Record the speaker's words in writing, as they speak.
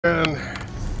And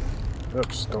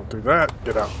oops, don't do that.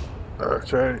 Get out.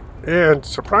 Okay. And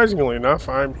surprisingly enough,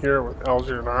 I'm here with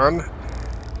Algernon,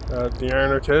 the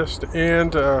anarchist,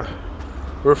 and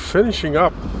we're finishing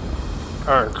up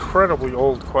our incredibly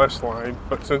old quest line.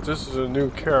 But since this is a new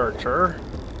character,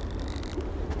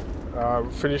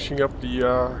 we're finishing up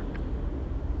the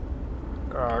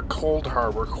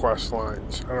Coldharbor quest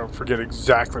lines. I don't forget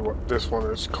exactly what this one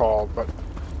is called, but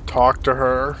talk to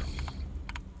her.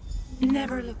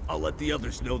 Never look. I'll let the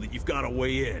others know that you've got a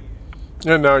way in.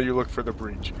 And now you look for the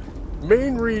breach.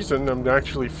 Main reason I'm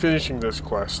actually finishing this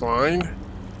quest line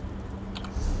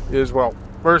is, well,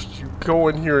 first you go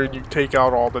in here and you take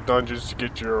out all the dungeons to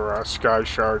get your sky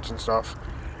shards and stuff.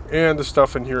 And the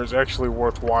stuff in here is actually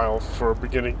worthwhile for a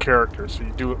beginning character, so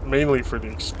you do it mainly for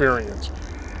the experience.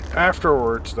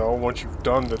 Afterwards, though, once you've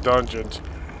done the dungeons,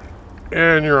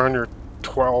 and you're on your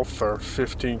 12th or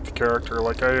 15th character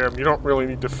like I am, you don't really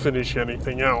need to finish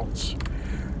anything else.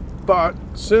 But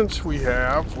since we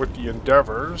have, with the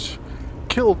endeavors,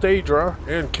 kill Daedra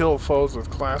and kill foes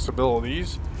with class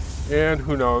abilities, and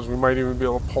who knows, we might even be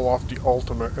able to pull off the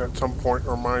ultimate at some point,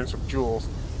 or Mines of Jewel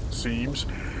seems,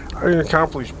 I can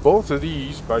accomplish both of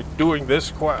these by doing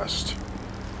this quest.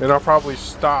 And I'll probably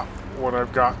stop when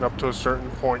I've gotten up to a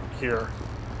certain point here.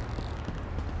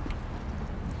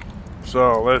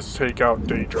 So let's take out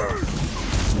Daedra.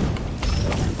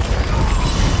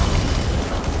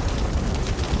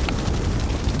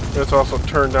 Let's also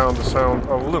turn down the sound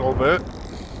a little bit.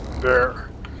 There.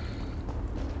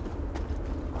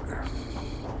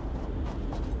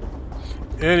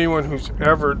 Anyone who's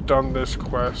ever done this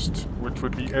quest, which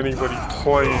would be anybody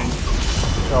playing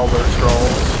Elder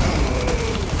Scrolls,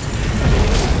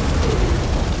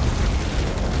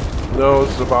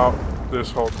 knows about this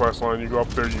whole quest line. You go up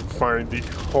there, you find the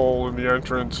hole in the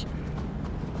entrance.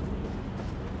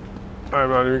 I'm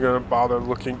not even going to bother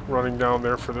running down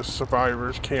there for the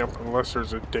survivors camp unless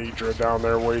there's a Daedra down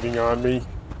there waiting on me.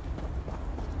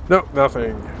 Nope,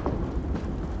 nothing.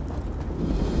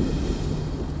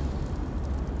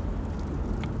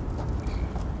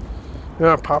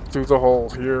 Yeah, pop through the hole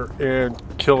here and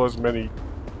kill as many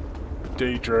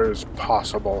Daedra as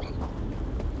possible.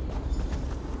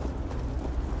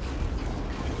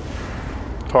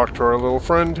 Talk to our little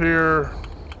friend here.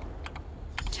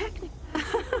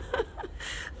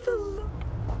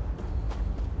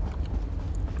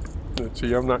 Let's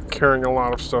see, I'm not carrying a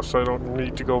lot of stuff, so I don't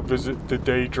need to go visit the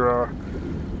Daedra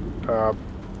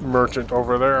merchant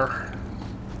over there.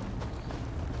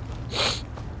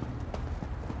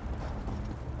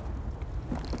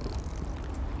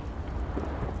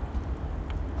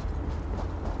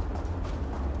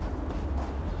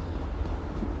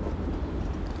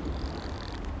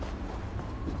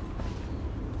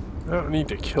 I don't need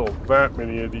to kill that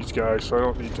many of these guys, so I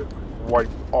don't need to wipe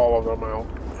all of them out.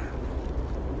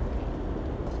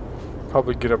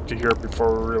 Probably get up to here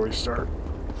before we really start.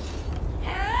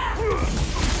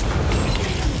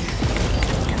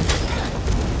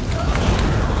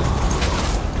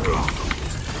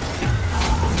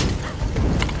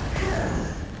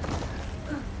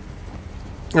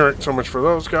 Alright, so much for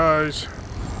those guys.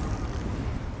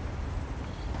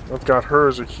 I've got her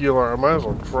as a healer. I might as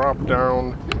well drop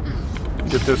down,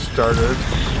 get this started.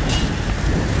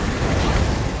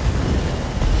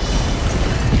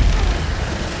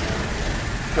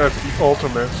 That's the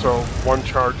ultimate, so one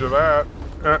charge of that.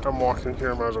 I'm walking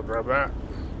here, might as well grab that.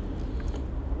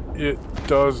 It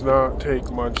does not take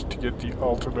much to get the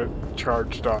ultimate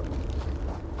charged up.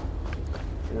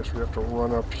 I guess we have to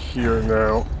run up here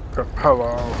now.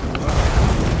 Hello.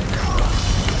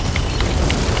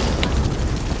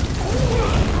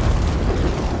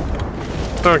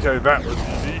 Okay, that was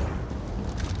easy.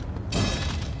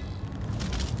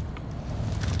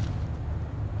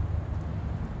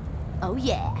 Oh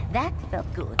yeah, that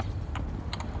felt good.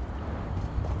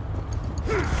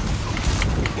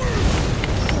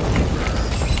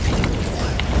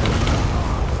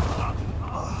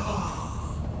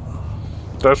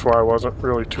 That's why I wasn't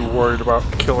really too worried about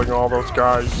killing all those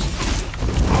guys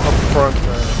up front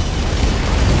there.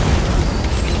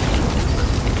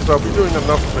 So I'll be doing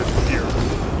enough of it here.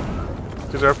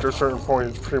 Because after a certain point,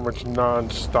 it's pretty much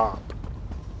non-stop.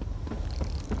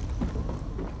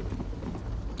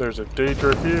 There's a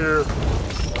Daedra here.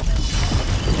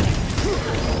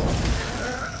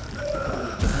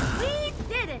 We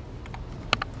did it.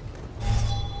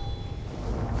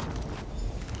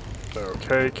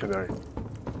 Okay, can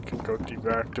go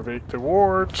deactivate the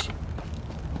wards.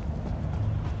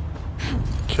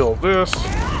 Kill this.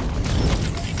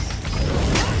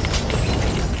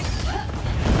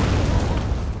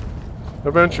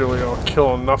 Eventually, I'll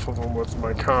kill enough of them with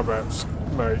my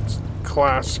my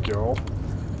class skill.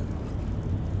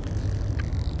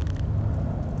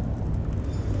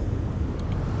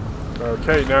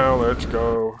 Okay, now let's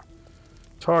go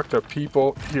talk to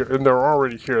people here, and they're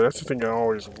already here. That's the thing I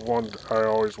always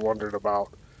wondered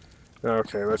about.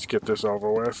 Okay, let's get this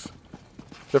over with.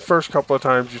 The first couple of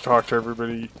times you talk to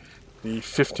everybody, the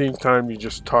 15th time you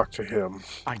just talk to him.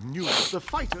 I knew it. The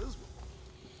fighters.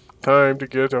 Time to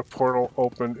get a portal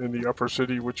open in the upper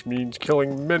city, which means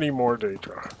killing many more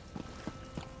Daedra.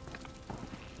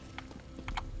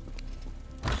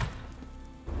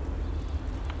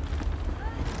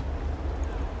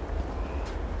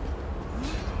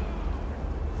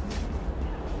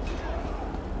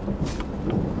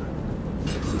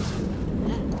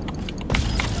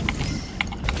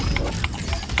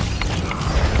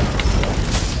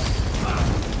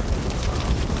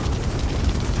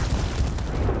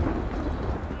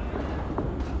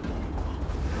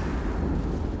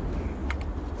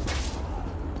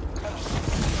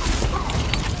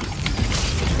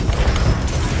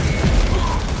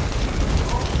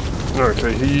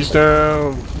 Okay, he's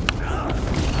down.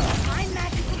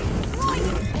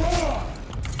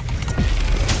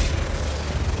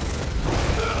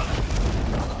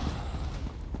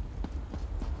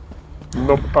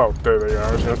 Nope. Oh, there they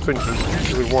are. I think there's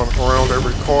usually one around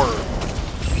every corner.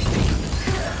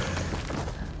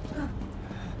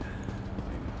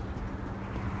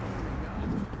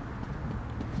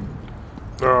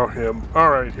 Oh, him.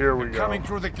 Alright, here we go. Coming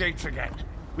through the gates again.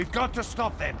 We've got to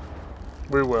stop them.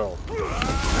 We will.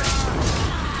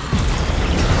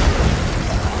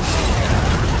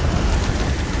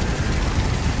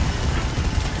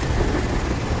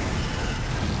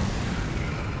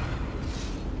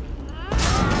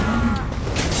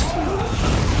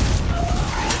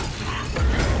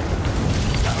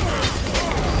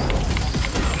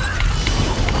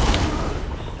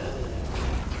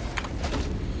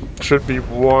 Should be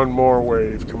one more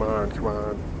wave. Come on, come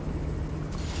on.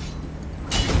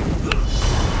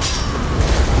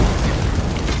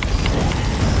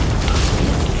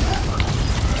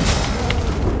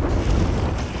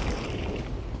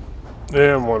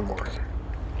 And one more.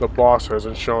 The boss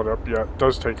hasn't shown up yet. It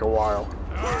does take a while.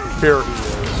 Here he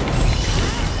is.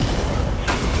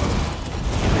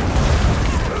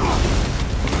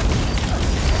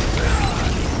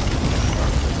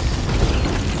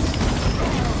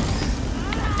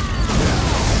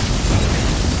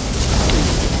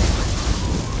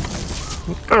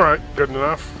 Alright, good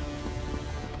enough.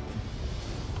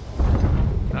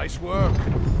 Nice work.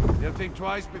 They'll think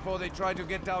twice before they try to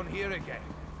get down here again.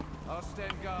 I'll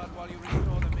stand guard while you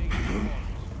restore the main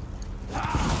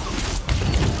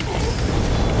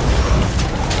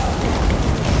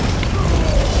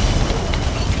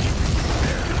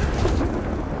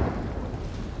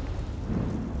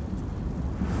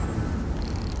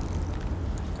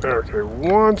Okay,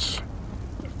 once...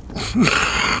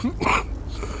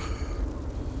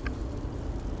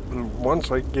 once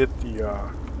I get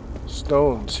the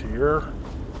stones here...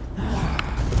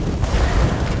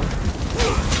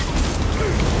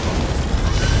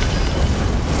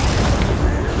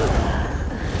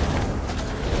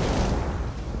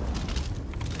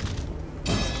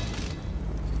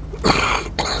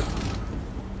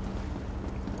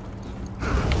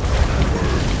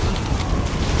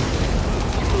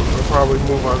 probably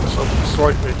move on to something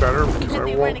slightly better because I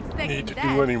won't need to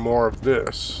do any more of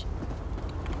this.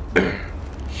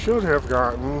 Should have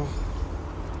gotten...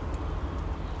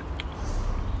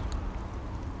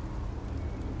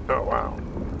 Oh wow.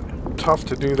 Tough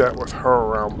to do that with her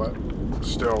around, but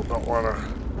still don't want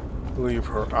to leave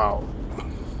her out.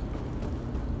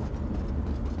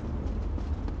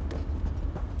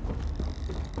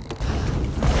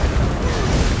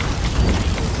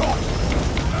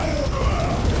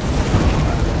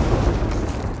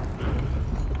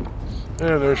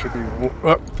 And there should be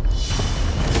up.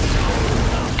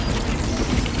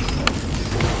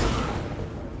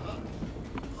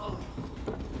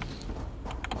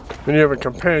 When you have a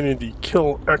companion, the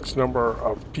kill X number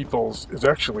of peoples is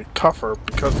actually tougher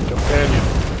because the companion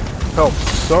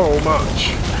helps so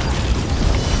much.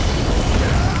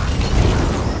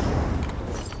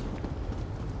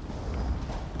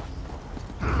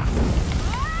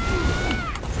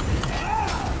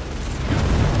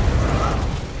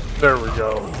 There we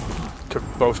go. Took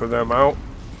both of them out.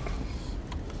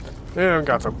 And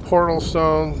got the portal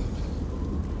stone.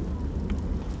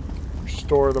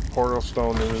 Restore the portal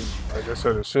stone. And like I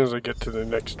said, as soon as I get to the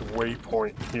next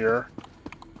waypoint here,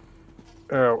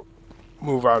 I'll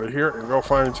move out of here and go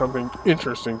find something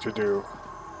interesting to do.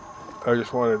 I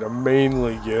just wanted to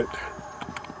mainly get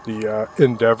the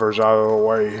endeavors out of the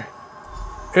way.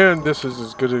 And this is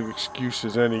as good an excuse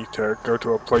as any to go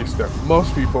to a place that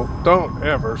most people don't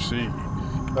ever see.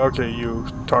 Okay, you,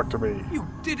 talk to me. You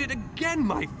did it again,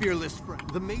 my fearless friend.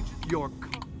 The Major...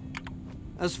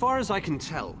 As far as I can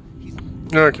tell, he's...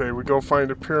 Okay, we go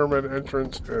find a pyramid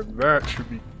entrance, and that should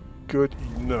be good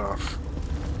enough.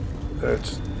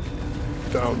 That's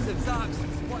down.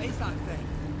 What is that thing?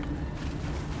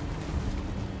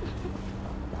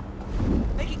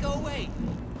 Make it go away!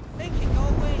 Make it go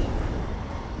away!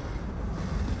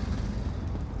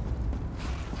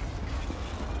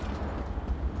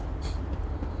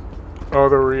 Oh,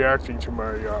 they're reacting to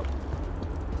my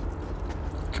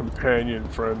companion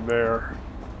friend there.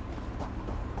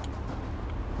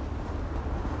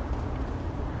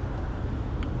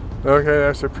 Okay,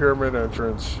 that's the pyramid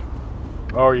entrance.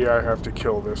 Oh yeah, I have to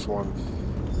kill this one.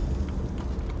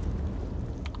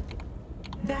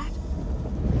 That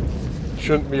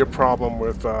Shouldn't be a problem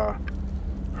with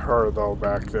her though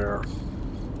back there.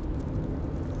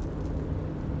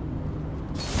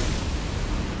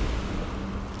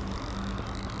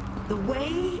 the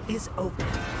way is open.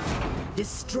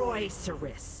 Destroy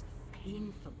Ceres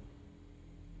painfully.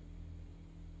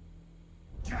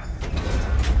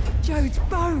 Jode's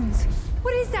bones!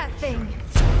 What is that thing?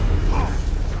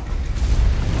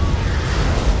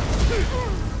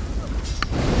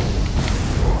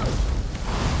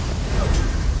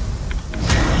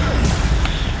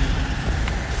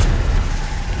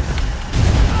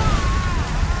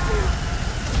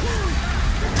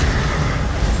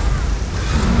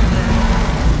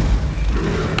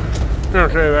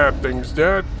 Okay, that thing's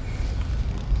dead.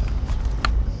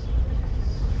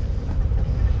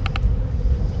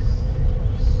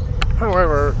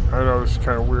 However, I know this is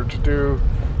kind of weird to do.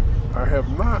 I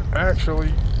have not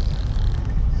actually...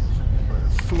 My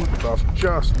food buff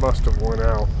just must have went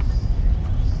out.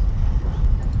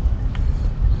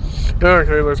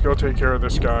 Okay, let's go take care of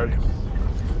this guy.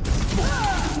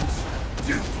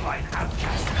 Do find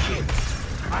outcast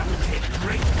kids. I will take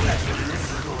great pleasure in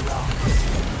this little life.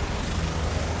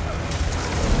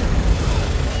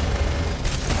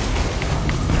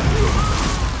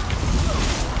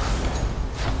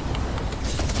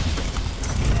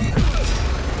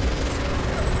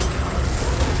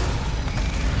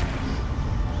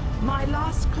 My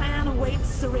lost clan awaits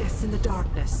Ceres in the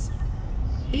darkness.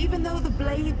 Even though the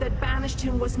blade that banished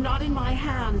him was not in my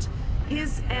hand,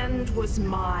 his end was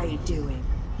my doing.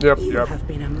 Yep. You have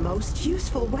been a most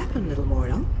useful weapon, little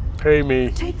mortal. Pay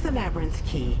me. Take the labyrinth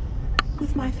key,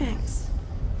 with my thanks.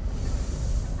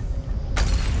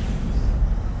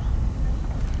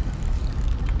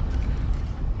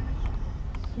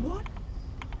 What?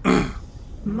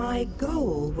 My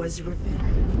goal was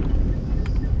revenge.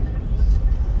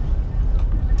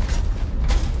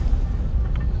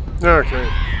 Okay.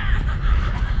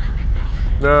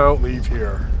 Now leave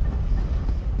here.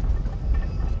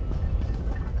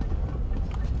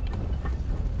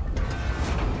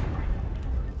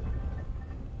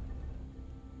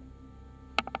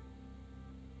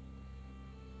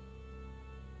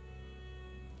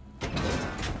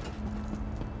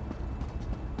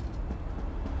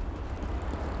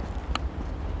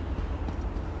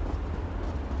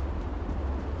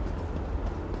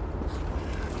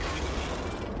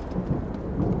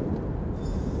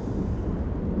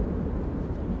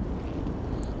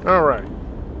 Alright.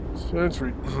 Since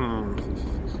we...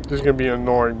 This is going to be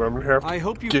annoying, but I'm going to have to I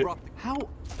hope you brought... How?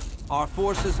 Our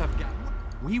forces have gathered.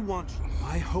 We want...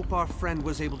 I hope our friend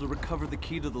was able to recover the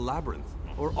key to the labyrinth,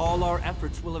 or all our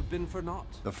efforts will have been for naught.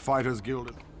 The Fighters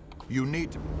Guild. You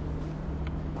need to...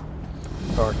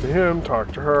 Talk to him,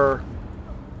 talk to her.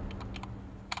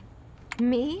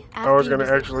 Me? I was going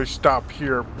to actually stop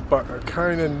here, but I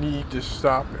kind of need to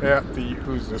stop at the...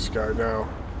 Who's this guy now?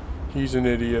 He's an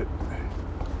idiot.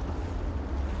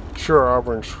 Sure, I'll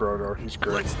bring Schroeder. He's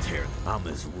great. Let's tear. I'm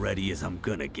as ready as I'm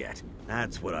gonna get.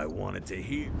 That's what I wanted to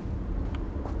hear.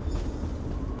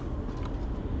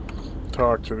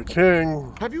 Talk to the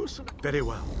king. Have you... Very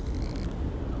well.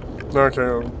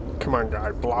 Okay, come on,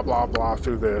 guy. Blah, blah, blah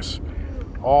through this.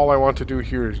 All I want to do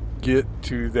here is get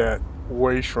to that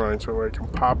way shrine so I can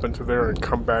pop into there and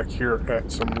come back here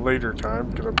at some later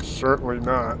time, because I'm certainly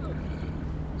not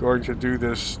going to do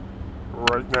this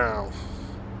right now.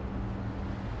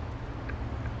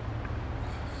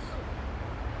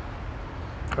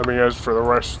 I mean, as for the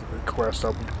rest of the quest,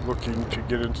 I'll be looking to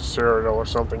get into Cyrodiil or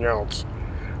something else.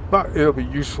 But it'll be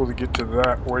useful to get to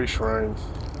that way shrine.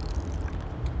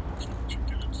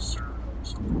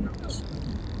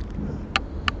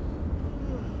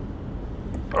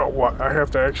 Oh, what? I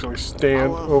have to actually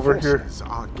stand over here?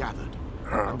 Are gathered.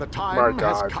 And the my time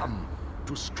has God. come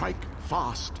to strike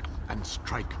fast and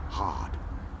strike hard.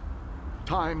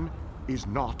 Time is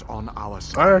not on our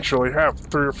side. I actually have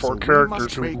 3 or 4 So we characters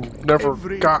must make who've never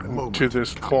every gotten moment to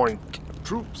this count. point.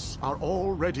 Troops are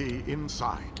already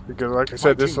inside. Because like I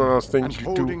said, this is one of those things and you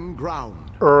do holding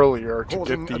ground, earlier to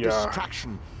causing get a the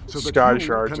distraction so that sky you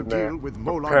shards can and deal that. with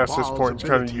But Molag past this Bal's point, it's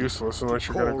kind of ability useless unless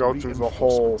to you're going to call go through the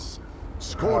whole reinforcements.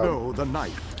 Scordo the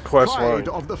Knife, quest pride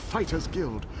line. of the Fighters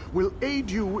Guild, will aid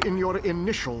you in your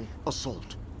initial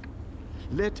assault.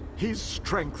 Let his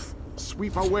strength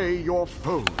sweep away your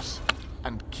foes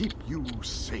and keep you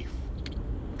safe.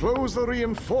 Close the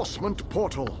reinforcement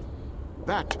portal.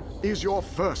 That is your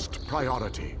first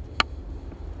priority.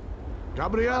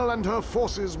 Gabrielle and her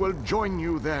forces will join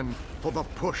you then for the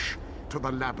push to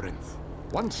the labyrinth.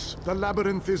 Once the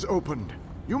labyrinth is opened,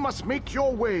 you must make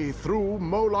your way through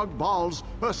Molag Bal's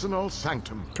personal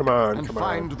sanctum. Come on, and come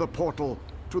find on. the portal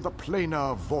to the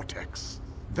planar vortex.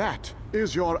 That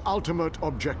is your ultimate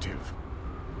objective.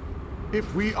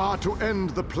 If we are to end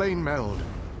the plane meld,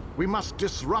 we must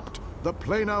disrupt the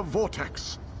planar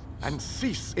vortex and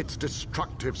cease its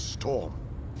destructive storm.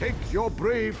 Take your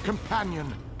brave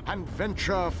companion and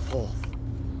venture forth.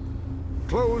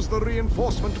 Close the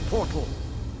reinforcement portal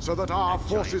so that our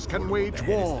forces can wage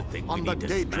war on the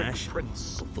Daedric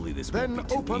Prince. Hopefully this Then won't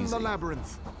be too open easy. the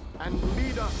labyrinth and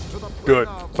lead us to the Good,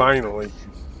 planar finally.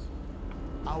 vortex.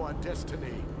 Our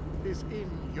destiny is in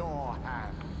your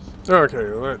hands. Okay,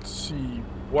 let's see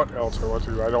what else I want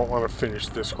to do. I don't want to finish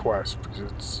this quest because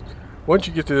it's... Once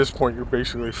you get to this point, you're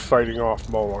basically fighting off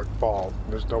Molag Bal.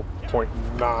 There's no point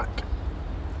in not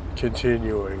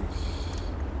continuing.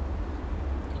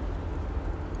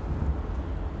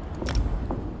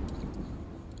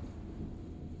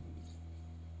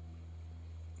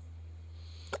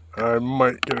 I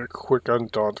might get a quick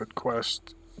Undaunted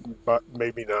quest, but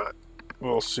maybe not.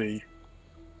 We'll see.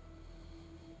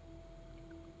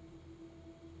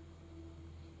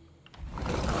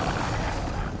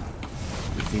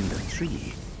 Within the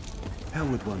tree? How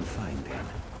would one find him?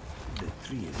 The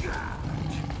tree is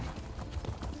large.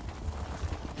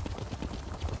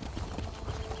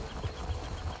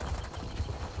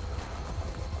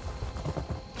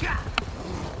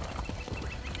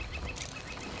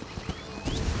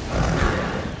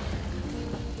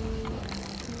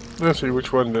 Let's see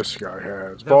which one this guy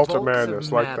has. Vault of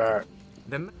Madness, like that.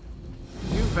 You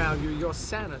value your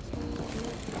sanity.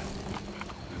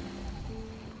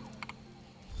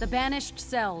 The banished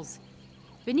cells.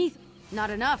 Beneath... Not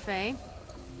enough, eh?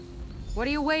 What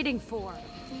are you waiting for?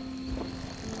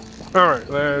 Alright,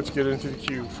 let's get into the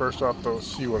queue. First off, though,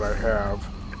 see what I have.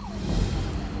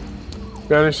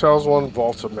 Banished Cells 1,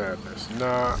 Vaults of Madness.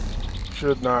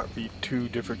 Should not be too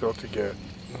difficult to get.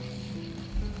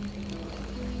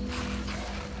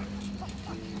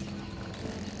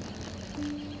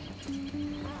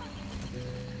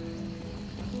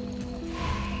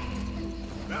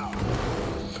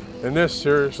 And this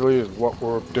seriously is what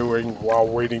we're doing while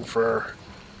waiting for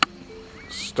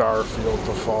Starfield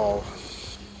to fall.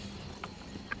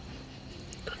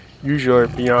 Usually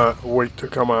wait to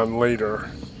come on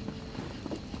later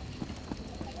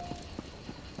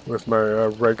with my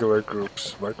regular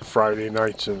groups, like Friday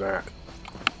nights and that.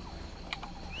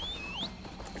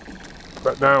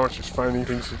 But now it's just finding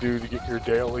things to do to get your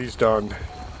dailies done.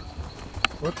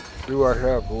 What do I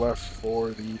have left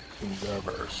for the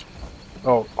endeavors?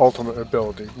 Oh, ultimate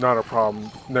ability, not a problem.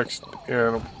 Next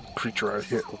animal creature I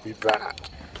hit will be that.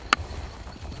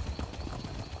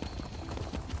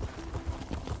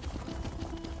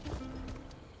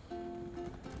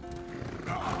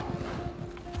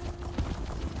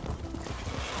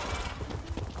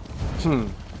 Are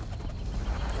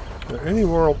there any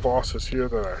world bosses here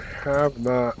that I have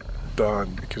not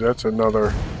done? Because that's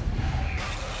another...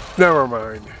 Never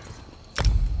mind.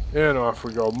 And off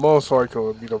we go. Most likely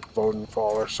it'll be the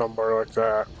Vodenfall or somewhere like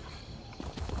that.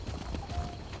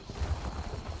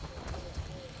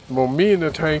 Well, me and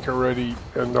the tank are ready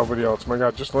and nobody else. My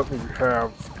god, just let me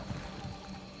have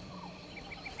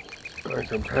a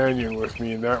companion with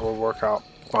me and that will work out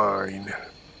fine.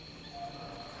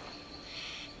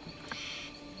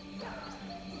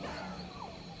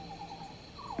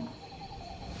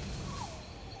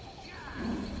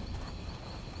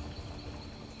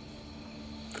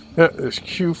 Yeah, this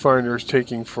queue finder is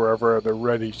taking forever at the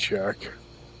ready check.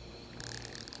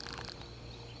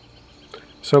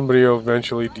 Somebody will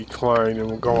eventually decline and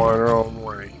will go on their own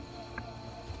way.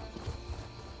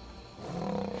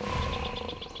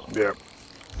 Yep.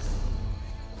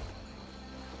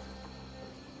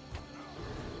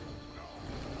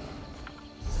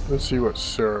 Let's see what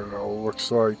Cyrano looks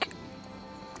like.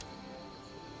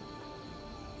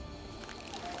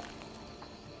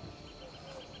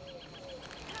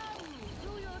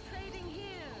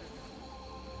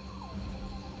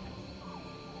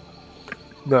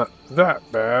 Not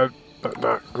that bad, but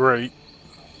not great.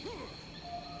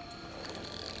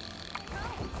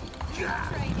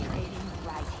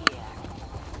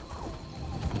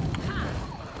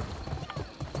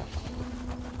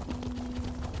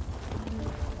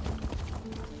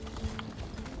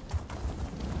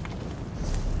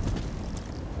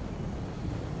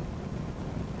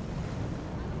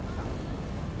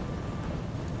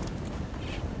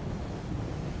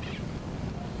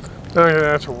 Okay,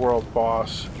 that's a world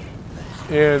boss.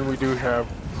 And we do have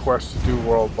quests to do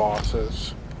world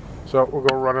bosses. So we'll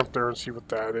go run up there and see what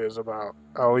that is about.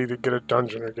 I'll either get a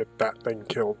dungeon or get that thing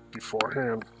killed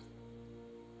beforehand.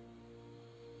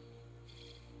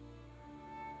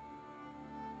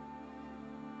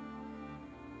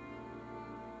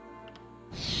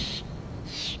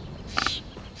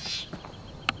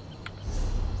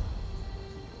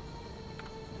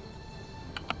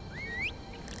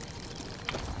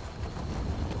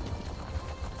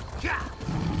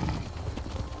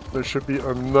 There should be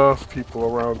enough people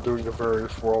around doing the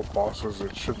various world bosses.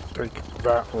 It shouldn't take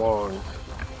that long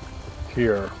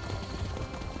here.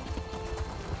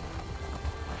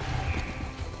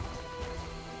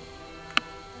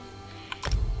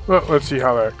 Well, let's see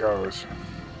how that goes.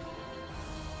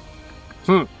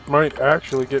 Might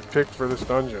actually get picked for this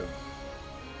dungeon.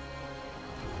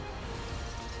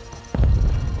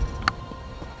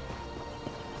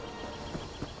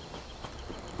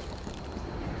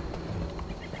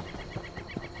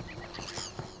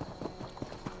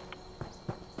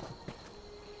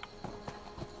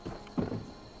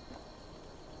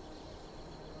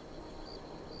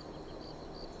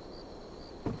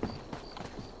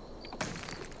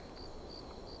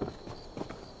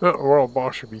 The world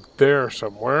boss should be there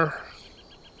somewhere.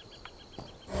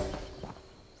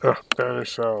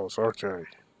 Banished cells, okay.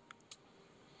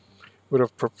 Would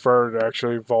have preferred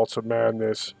actually Vaults of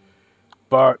Madness,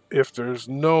 but if there's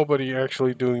nobody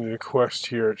actually doing the quest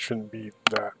here, it shouldn't be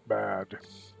that bad.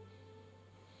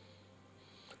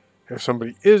 If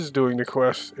somebody is doing the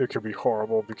quest, it could be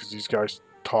horrible because these guys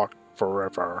talk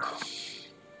forever.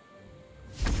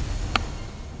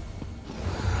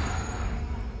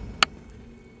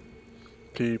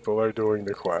 People are doing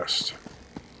the quest.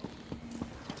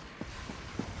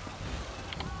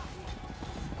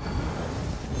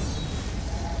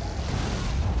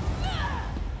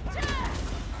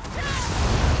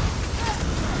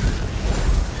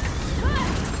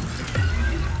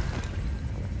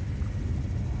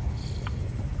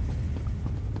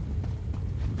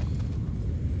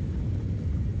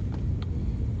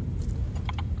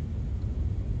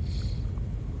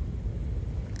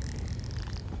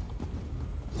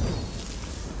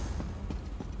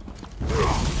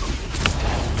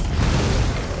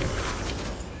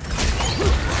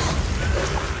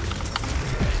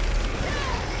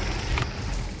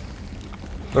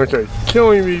 Okay,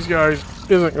 killing these guys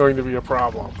isn't going to be a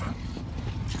problem,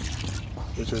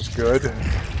 which is good.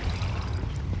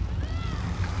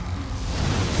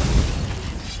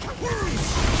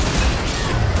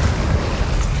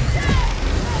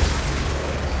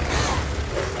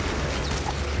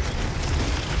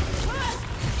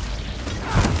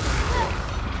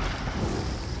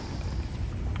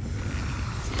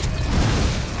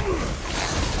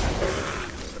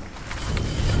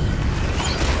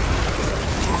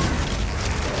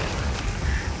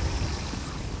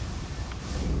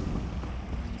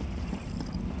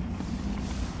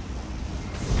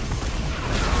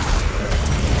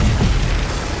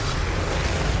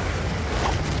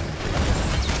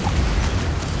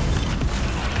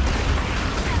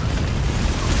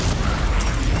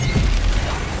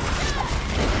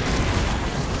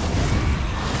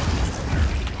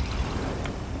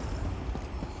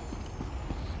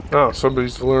 Oh,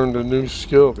 somebody's learned a new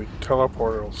skill, the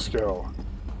teleportal skill.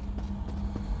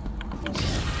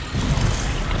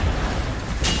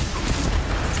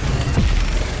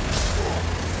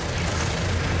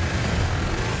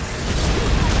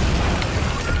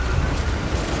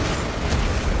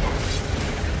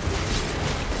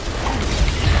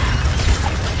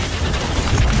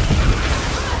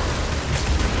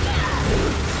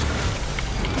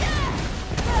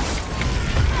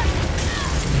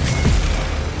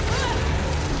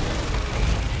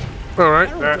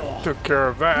 Alright, that took care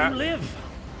of that.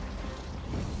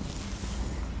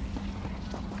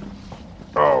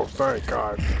 Oh, thank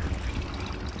God.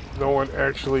 No one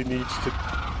actually needs to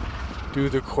do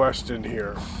the quest in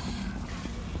here.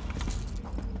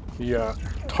 Yeah,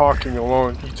 talking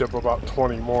alone eats up about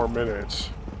 20 more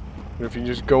minutes. And if you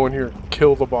just go in here,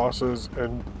 kill the bosses,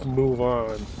 and move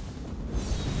on.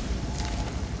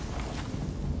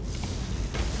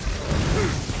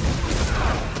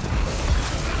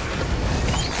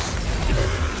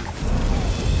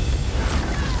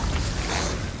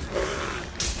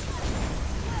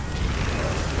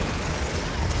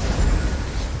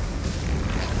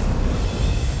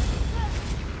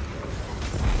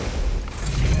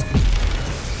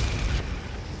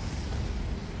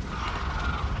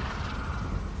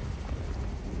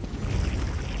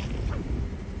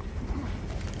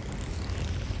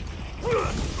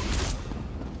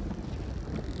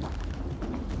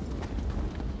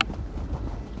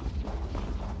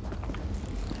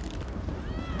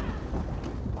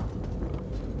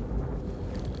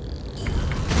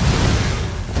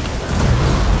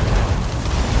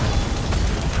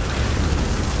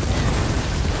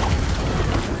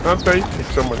 Not they take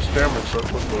so much damage so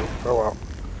quickly. Oh well.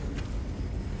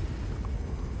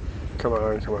 Come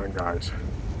on, guys.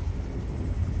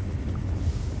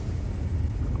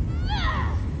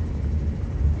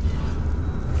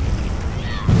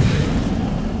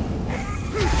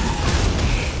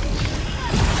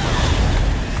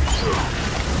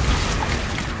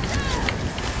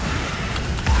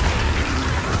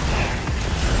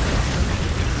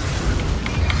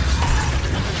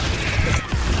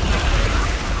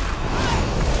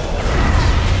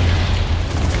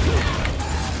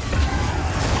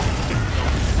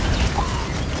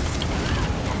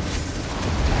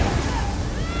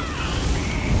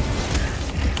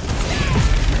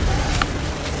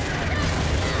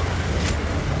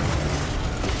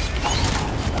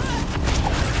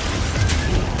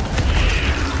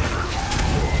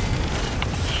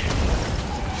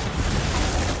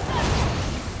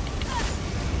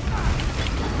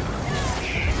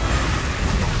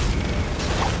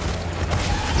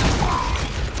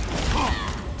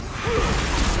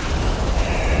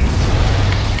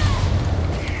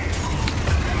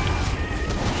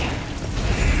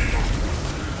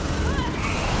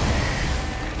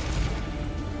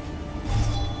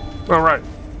 Alright.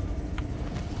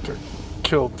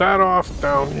 Killed that off.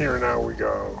 Down here now we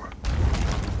go.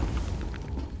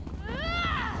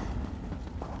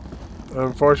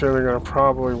 Unfortunately, they're going to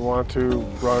probably want to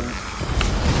run.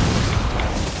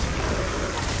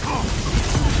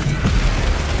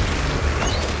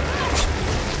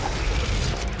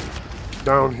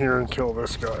 Down here and kill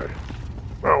this guy.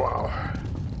 Oh wow.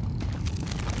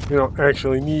 We don't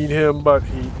actually need him, but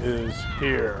he is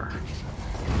here.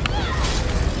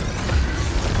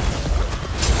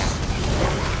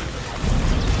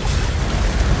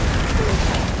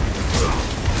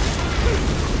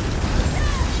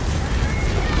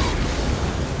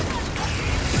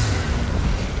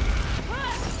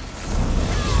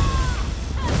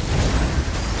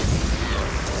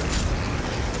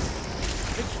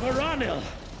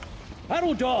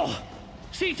 Arudor!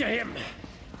 See to him!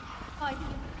 By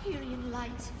the Empyrean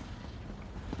light.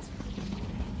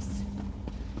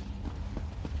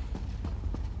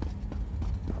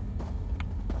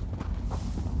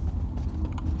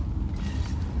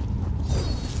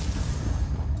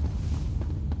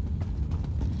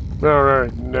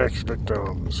 Alright, next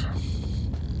victims.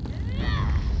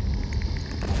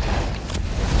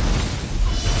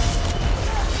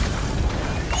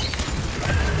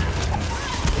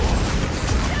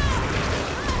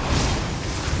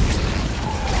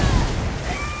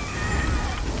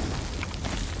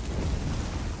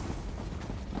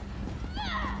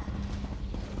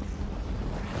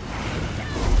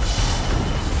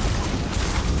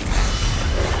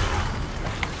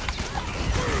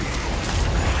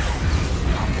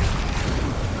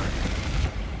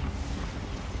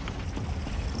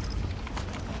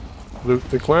 Loot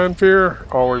the clan fear,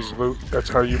 always loot. That's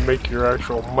how you make your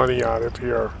actual money out of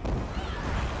here.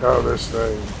 Out of this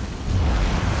thing.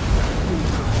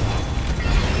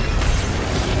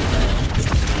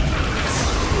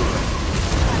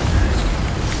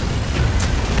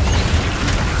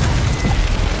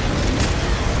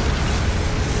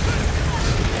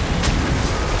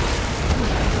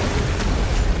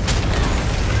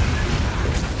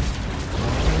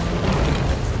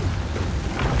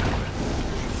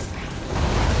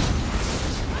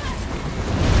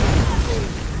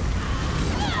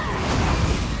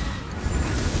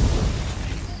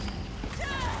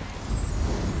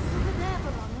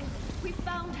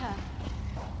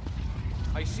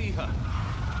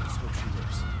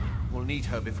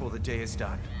 Before the day is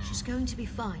done. She's going to be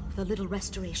fine with a little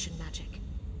restoration magic.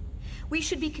 We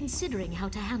should be considering how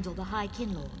to handle the High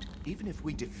Kinlord. Even if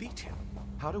we defeat him,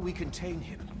 how do we contain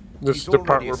him? This is the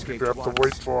part where people have to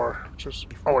wait for, which is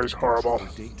always horrible.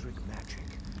 Magic,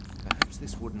 perhaps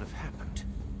this wouldn't have happened.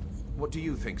 What do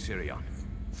you think, Sirion?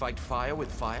 Fight fire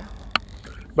with fire?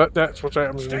 But that's what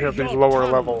happens when you have these lower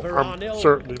level. I'm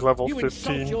certainly level 15 here. You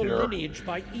insult your lineage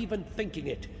by even thinking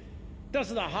it.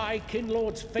 Does the High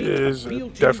Kinlord's fate is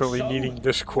appeal to definitely you so? needing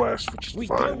this quest, which is we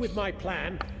fine. go with my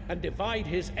plan and divide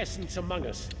his essence among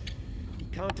us. He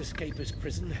can't escape his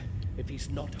prison if he's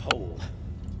not whole.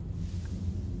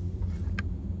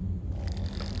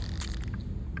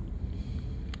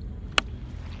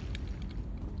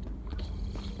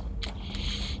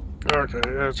 Okay,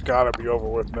 it's gotta be over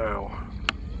with now.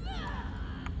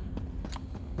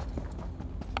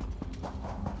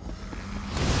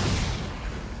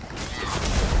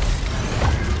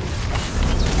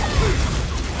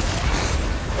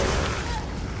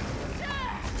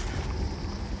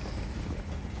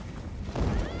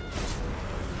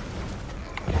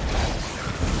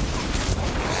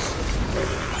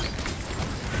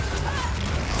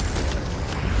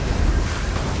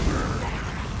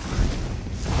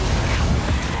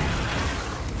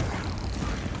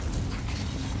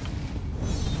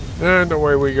 And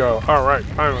away we go. Alright,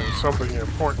 finally, something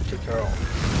important to tell.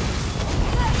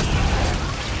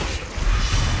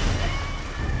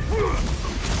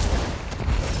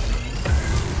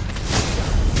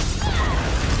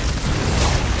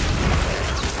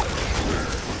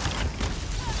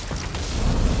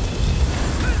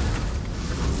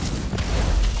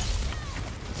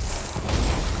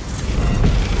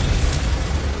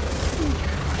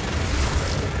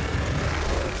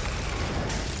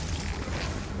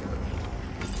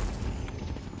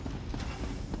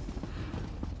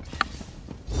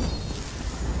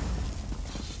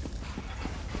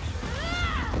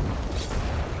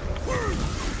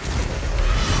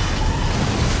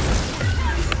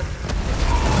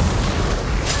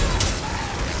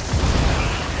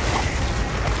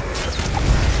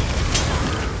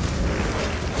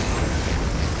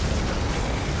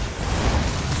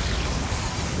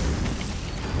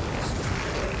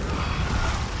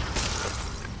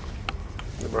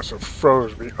 Must have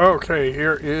froze me. Okay,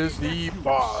 here is the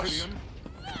boss.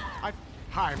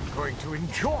 I'm going to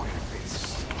enjoy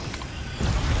this.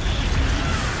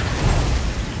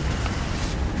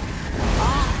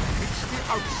 Ah, it's the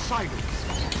outsiders.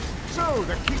 So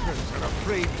the keepers are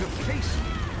afraid to face me.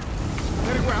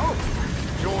 Very well.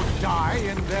 You'll die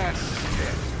in their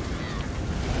stead.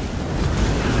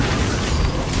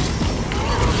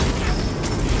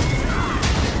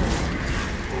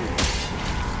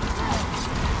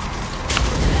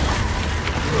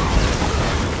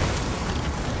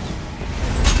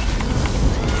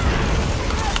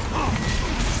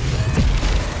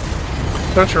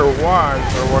 Not sure why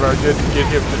or what I did to get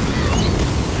him to...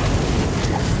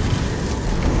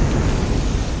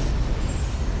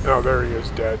 Oh, there he is,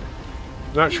 dead.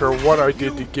 Not sure what I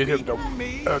did to get him to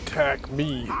attack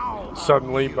me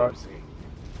suddenly, but...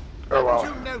 Oh well.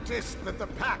 Haven't you noticed that the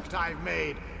pact I've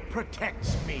made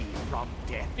protects me from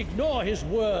death? Ignore his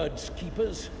words,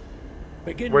 keepers.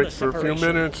 Begin Wait the for a separation. few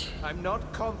minutes. I'm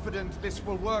not confident this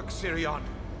will work, Sirion.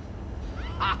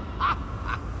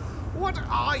 What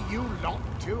are you lot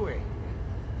doing?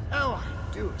 Oh,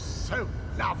 I do so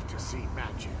love to see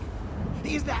magic.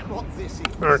 Is that what this is?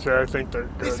 Okay, I think they're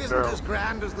good This isn't now. as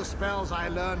grand as the spells I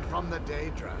learned from the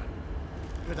Daedra.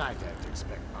 But I don't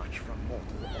expect much from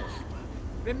mortal Orc.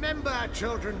 Remember,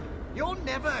 children, you'll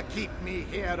never keep me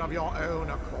here of your own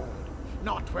accord.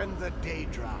 Not when the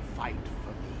Daedra fight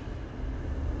for me.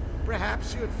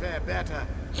 Perhaps you'd fare better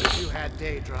if you had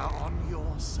Daedra on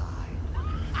your side.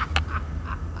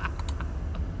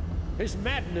 His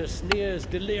madness nears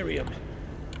delirium.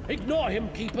 Ignore him,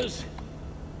 keepers.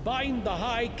 Bind the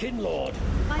High Kinlord.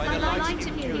 By the light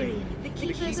of Tyrion, the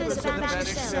keepers of the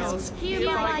banished cells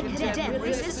hereby condemn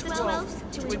resist the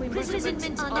 12th to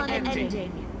imprisonment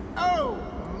unending. Oh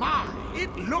my,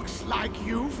 it looks like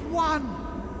you've won.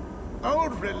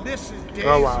 Old Relis's days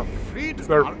Oh wow, of freedom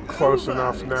they're are close over,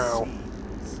 enough it now.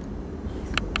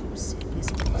 This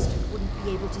monster wouldn't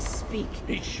be able to speak.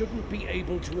 He shouldn't be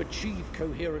able to achieve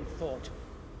coherent thought.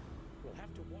 We'll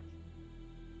have to watch.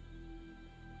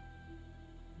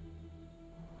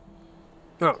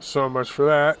 Not so much for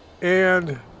that.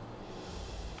 And...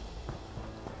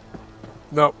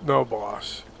 Nope, no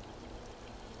boss.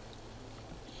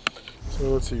 So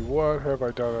let's see, what have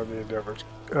I done on the endeavors?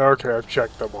 Okay, I've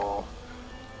checked them all.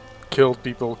 Killed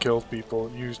people,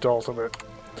 used ultimate.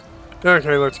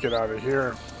 Okay, let's get out of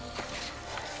here.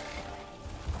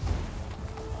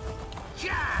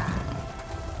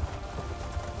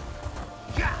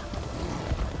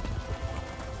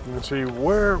 Let's see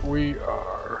where we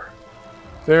are.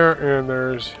 There, and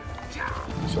there's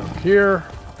some here.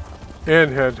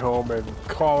 And head home and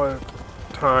call it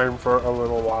time for a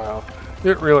little while.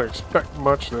 Didn't really expect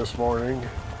much this morning.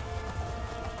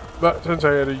 But since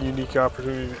I had a unique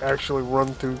opportunity to actually run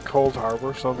through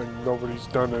Coldharbor, something nobody's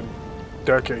done in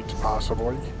decades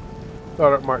possibly,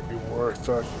 thought it might be worth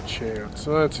a chance.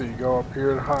 So let's see, go up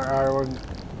here to High Island.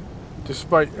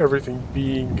 Despite everything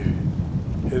being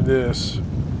in this,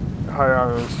 High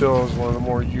Island still is one of the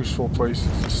more useful places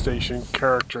to station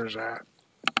characters at.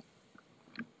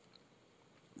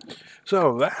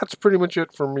 So that's pretty much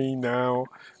it for me now.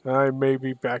 I may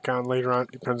be back on later on,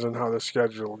 depends on how the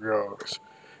schedule goes.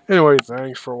 Anyway,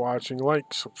 thanks for watching.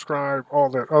 Like, subscribe, all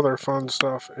that other fun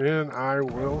stuff, and I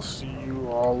will see you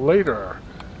all later.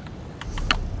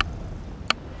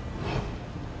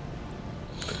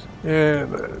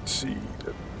 And let's see.